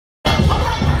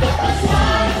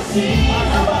Come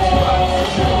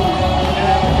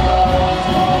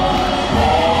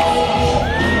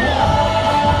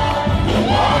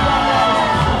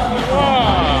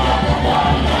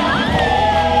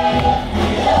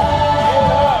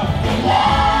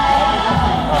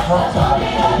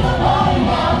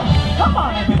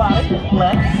on, everybody,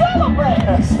 let's celebrate!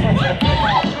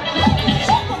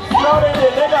 No, they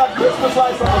did. They got Christmas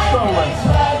lights on the strollers.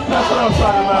 That's what I'm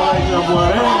talking about right there,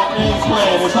 boy. They ain't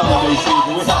playing this holiday season.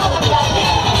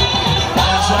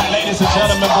 That's right, ladies and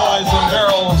gentlemen, boys and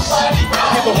girls,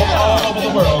 people from all over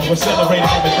the world. We're celebrating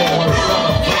everything we're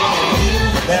celebrating.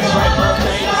 That's right,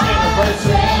 birthdays,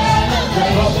 anniversaries,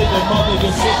 your brother, your mother,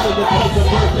 your sister, your cousin,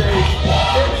 birthdays.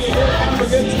 Every year, have a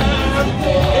good time.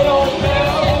 It don't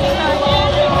matter.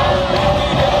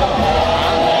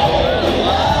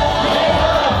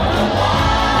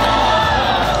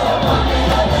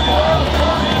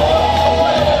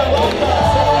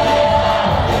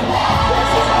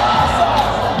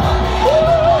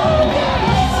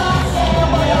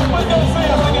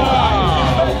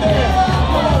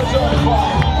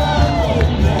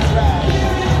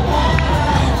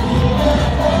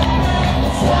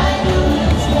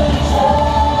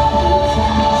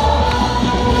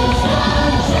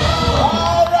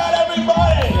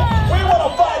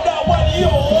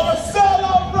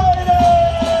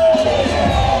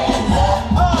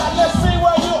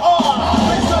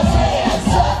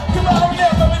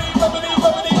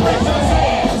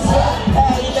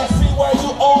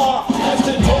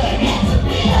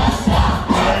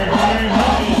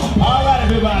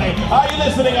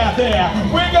 Listening out there,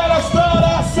 we're gonna start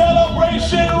our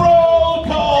celebration roll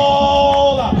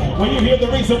call. When you hear the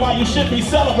reason why you should be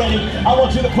celebrating, I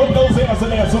want you to put those hands in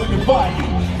there so we can find you.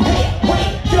 Here we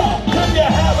go. If you're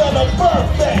having a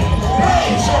birthday,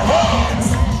 raise your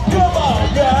hands. Come on,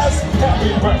 guys.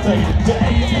 Happy birthday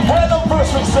today.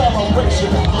 Anniversary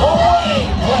celebration. Away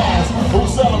class who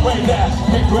celebrate that.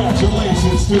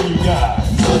 Congratulations to you guys.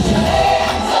 Put your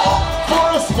hands up for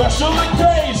a special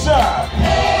occasion.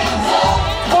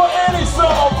 For any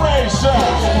celebration,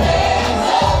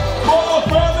 for a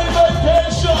family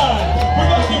vacation, we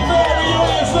got your family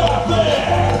reunions out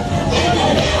there. If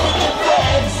you're here with your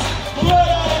friends, let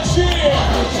out a cheer.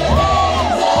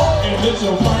 If it's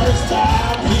your first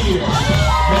time here,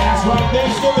 that's right,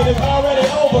 Thanksgiving is already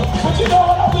over. But you know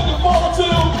what I'm looking forward to?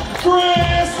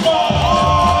 Christmas!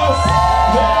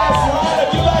 That's right,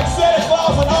 if you like Santa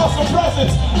Claus and awesome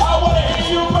presents, I want to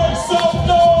hear you make some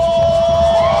noise.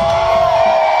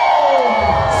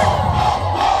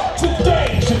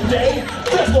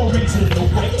 There's no reason to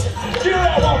wait. You're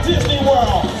at Walt Disney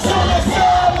World, so let's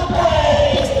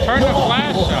celebrate. Turn the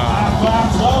flash on.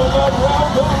 High-fives all around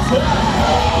the town.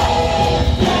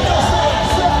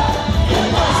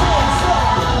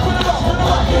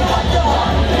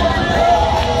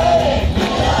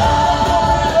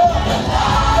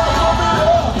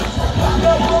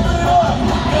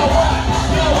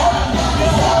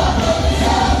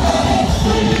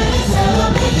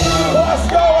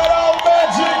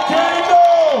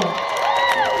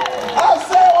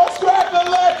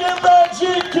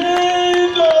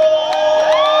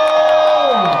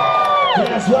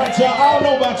 Right, y'all. I don't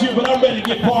know about you, but I'm ready to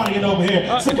get partying over here.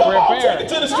 So come on, take it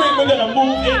to the street. We're gonna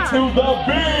move into the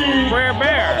beat. Rare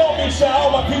Bear. Don't be shy.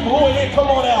 All my people who are in, come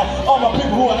on out. All my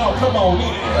people who are out, come on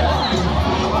in.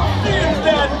 Here's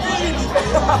that beat.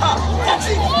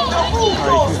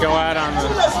 Or you can go out on the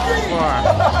floor.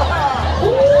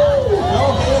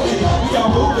 We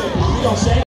gonna move it. We gonna shake.